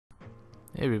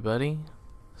Hey everybody,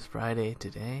 it's Friday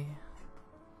today.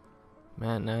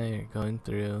 Matt and I are going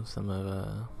through some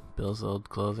of Bill's old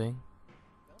clothing.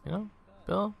 You know,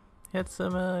 Bill had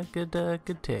some good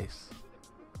taste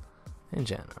in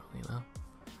general.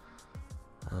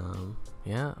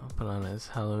 Yeah, put on his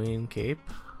Halloween cape.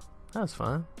 That was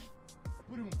fun.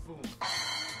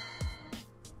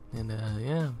 And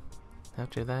yeah,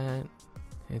 after that,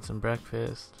 ate some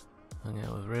breakfast, hung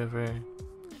out with River.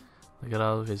 Look at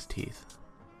all of his teeth.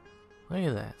 Look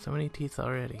at that, so many teeth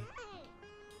already.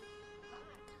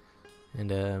 And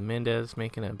Amanda's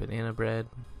making a banana bread.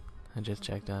 I just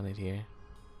checked on it here.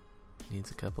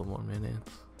 Needs a couple more minutes.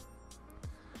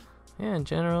 Yeah, in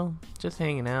general, just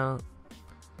hanging out.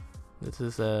 This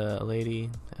is a lady,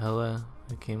 Ella,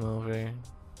 who came over,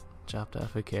 chopped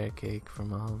off a carrot cake for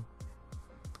Mom.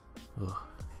 Oh,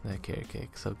 that carrot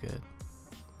cake, so good.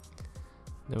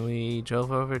 Then we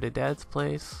drove over to Dad's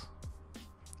place,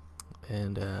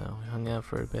 and we hung out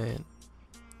for a bit.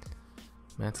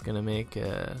 Matt's gonna make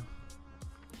a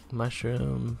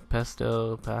mushroom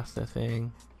pesto pasta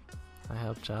thing. I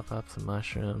helped chop up some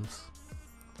mushrooms.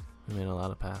 We made a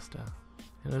lot of pasta,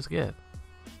 and it was good.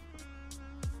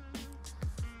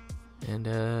 And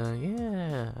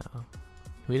yeah,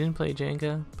 we didn't play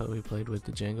Jenga, but we played with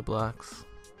the Jenga blocks.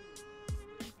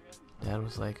 Dad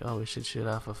was like, "Oh, we should shoot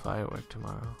off a firework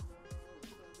tomorrow,"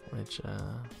 which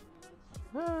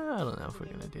I don't know if we're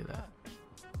gonna do that.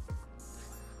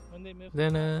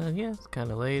 Then yeah, it's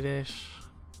kind of late-ish.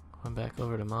 Went back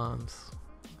over to Mom's,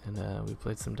 and we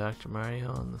played some Dr.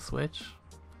 Mario on the Switch.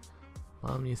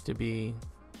 Mom used to be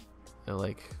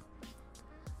like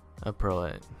a pro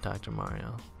at Dr.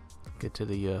 Mario. Get to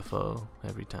the UFO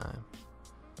every time.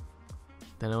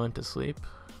 Then I went to sleep,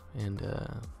 and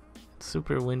it's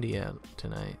super windy out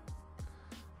tonight.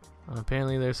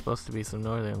 Apparently there's supposed to be some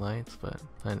northern lights, but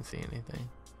I didn't see anything.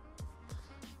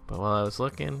 But while I was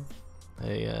looking,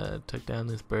 I took down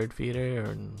this bird feeder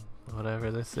or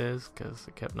whatever this is, because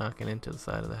it kept knocking into the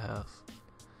side of the house.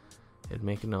 It'd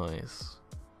make a noise.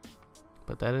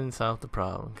 But that didn't solve the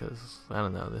problem, because, I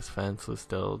don't know, this fence was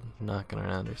still knocking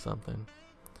around or something.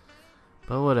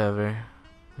 But whatever,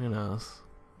 who knows.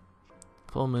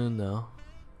 Full moon though,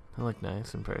 it looked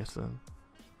nice in person.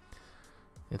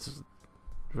 It's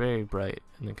very bright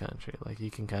in the country, like you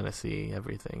can kind of see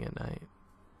everything at night.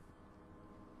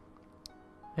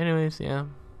 Anyways, yeah,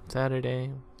 Saturday,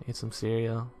 ate some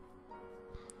cereal.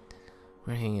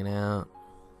 We're hanging out,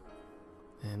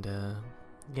 and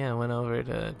yeah, I went over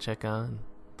to check on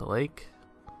the lake,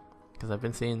 because I've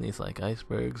been seeing these like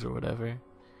icebergs or whatever.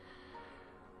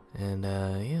 And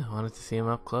yeah, wanted to see him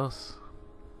up close.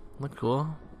 Looked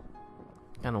cool.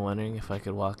 Kind of wondering if I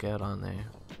could walk out on there,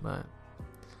 but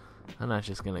I'm not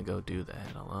just gonna go do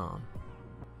that alone.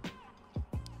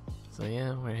 So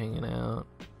yeah, we're hanging out,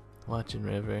 watching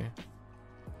River.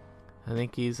 I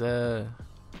think he's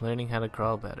learning how to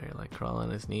crawl better, like crawl on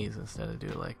his knees instead of do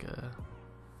like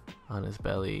on his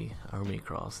belly army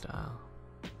crawl style.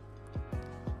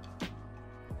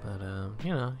 But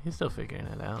you know, he's still figuring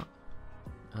it out.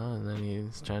 Oh, and then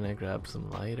he's trying to grab some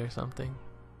light or something.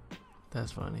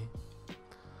 That's funny.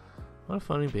 What a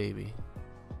funny baby.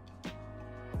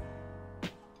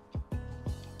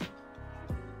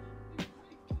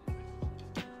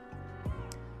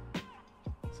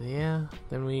 So yeah,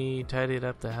 then we tidied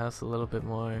up the house a little bit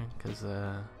more, because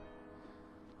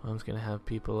Mom's gonna have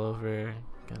people over,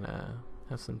 gonna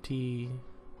have some tea,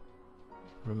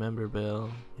 remember Bill,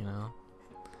 you know.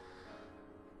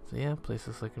 So yeah, place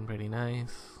is looking pretty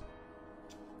nice.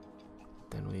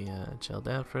 Then we chilled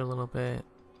out for a little bit.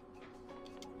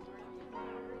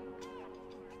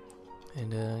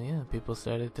 And yeah, people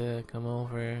started to come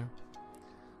over,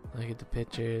 look at the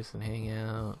pictures and hang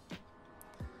out.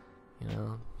 You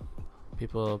know,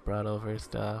 people brought over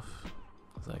stuff.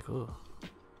 I was like, ooh,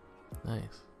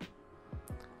 nice.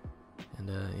 And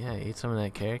yeah, I ate some of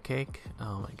that carrot cake.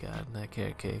 Oh my god, that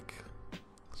carrot cake,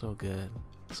 so good,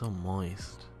 so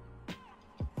moist.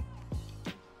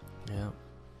 Yeah,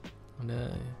 and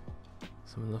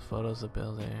some of the photos of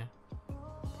Bill there.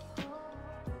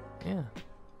 Yeah,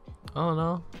 all in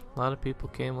all, a lot of people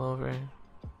came over,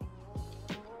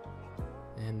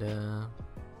 and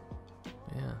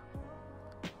yeah,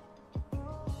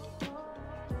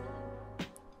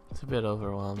 it's a bit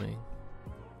overwhelming,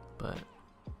 but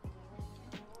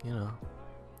you know,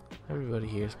 everybody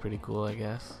here is pretty cool, I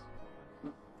guess.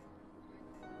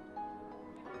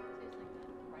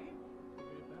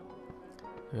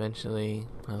 Eventually,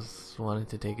 I wanted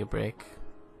to take a break,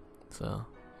 so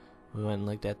we went and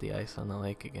looked at the ice on the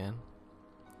lake again.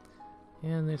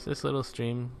 Yeah, and there's this little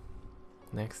stream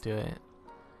next to it.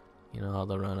 You know, all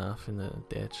the runoff in the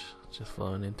ditch just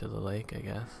flowing into the lake, I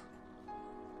guess.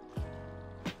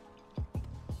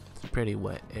 It's a pretty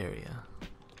wet area.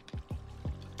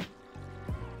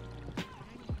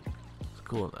 It's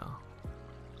cool though.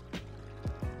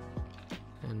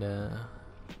 And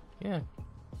yeah,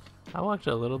 I walked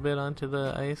a little bit onto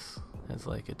the ice as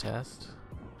like a test,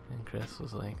 and Chris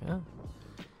was like, oh,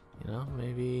 you know,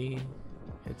 maybe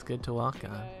it's good to walk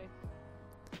on.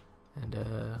 And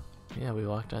yeah, we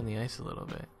walked on the ice a little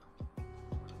bit.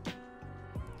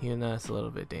 Even though it's a little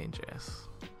bit dangerous.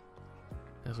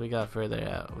 As we got further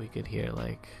out, we could hear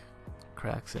like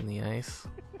cracks in the ice.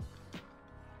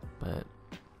 But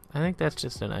I think that's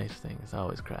just an ice thing. It's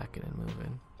always cracking and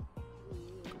moving.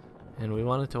 And we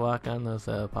wanted to walk on those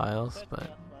piles,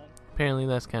 but apparently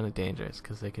that's kind of dangerous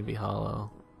because they can be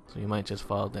hollow. So you might just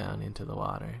fall down into the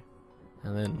water.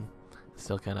 And then it's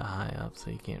still kind of high up, so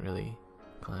you can't really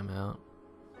climb out.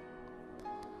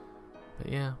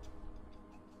 But yeah,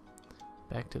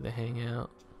 back to the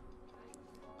hangout.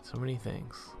 So many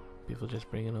things. People just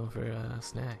bringing over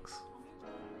snacks.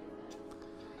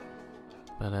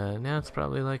 But now it's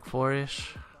probably like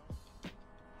 4-ish.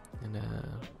 And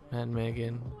Matt and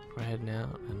Megan were heading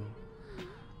out, and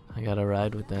I got a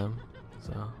ride with them.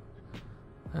 So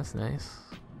that's nice.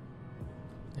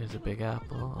 There's a Big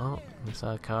Apple. Oh, we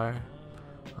saw a car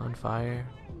on fire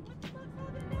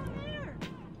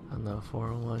on the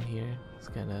 401 here. It's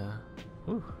kind of,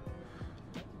 ooh,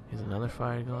 there's another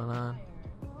fire going on.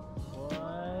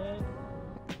 What?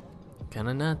 Kind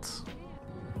of nuts.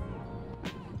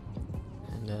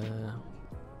 And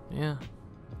yeah,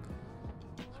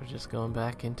 so we're just going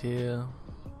back into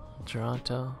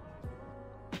Toronto.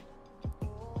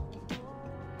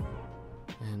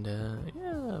 And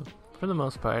yeah, for the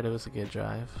most part it was a good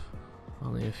drive.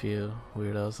 Only a few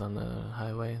weirdos on the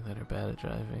highway that are bad at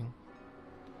driving.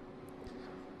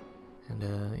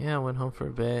 And yeah, I went home for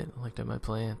a bit, looked at my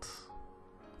plants.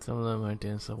 Some of them aren't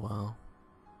doing so well,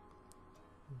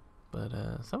 but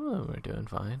some of them are doing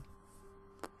fine.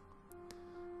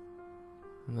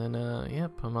 And then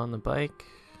yep, I'm on the bike,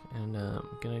 and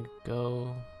I'm gonna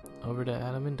go over to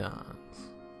Adam and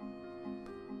Don's.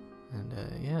 And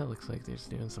yeah, it looks like they're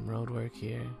doing some road work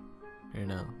here. Or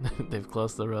no, they've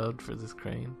closed the road for this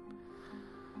crane.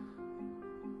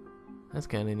 That's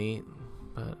kind of neat,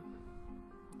 but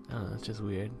I don't know, it's just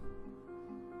weird.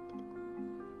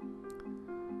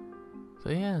 So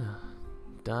yeah,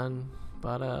 Don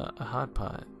bought a hot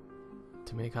pot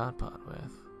to make hot pot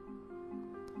with.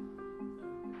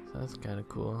 So that's kind of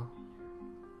cool.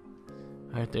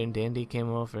 Artur and Dandy came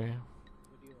over,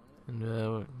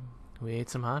 and we ate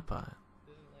some hot pot.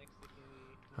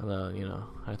 Although, you know,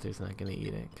 Arthur's not gonna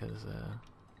eat it because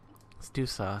it's too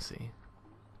saucy.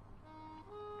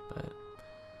 But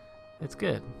it's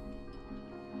good.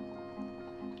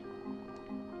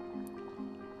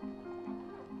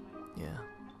 Yeah.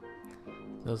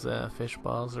 Those fish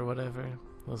balls or whatever,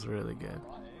 those are really good.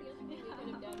 It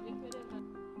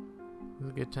was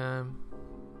a good time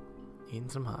eating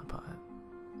some hot pot.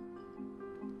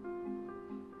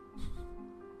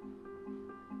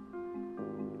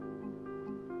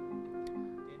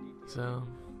 So,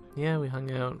 yeah, we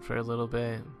hung out for a little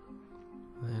bit.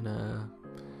 Then,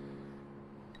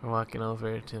 we're walking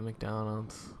over to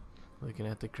McDonald's, looking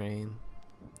at the crane.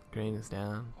 The crane is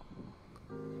down.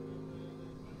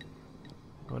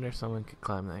 I wonder if someone could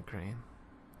climb that crane.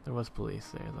 There was police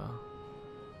there, though.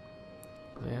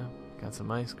 So, yeah, got some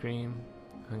ice cream,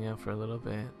 hung out for a little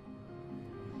bit.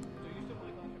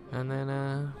 And then,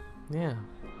 yeah,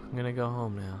 I'm gonna go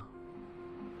home now.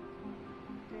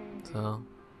 So,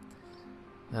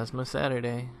 that's my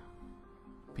Saturday.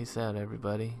 Peace out,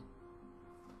 everybody.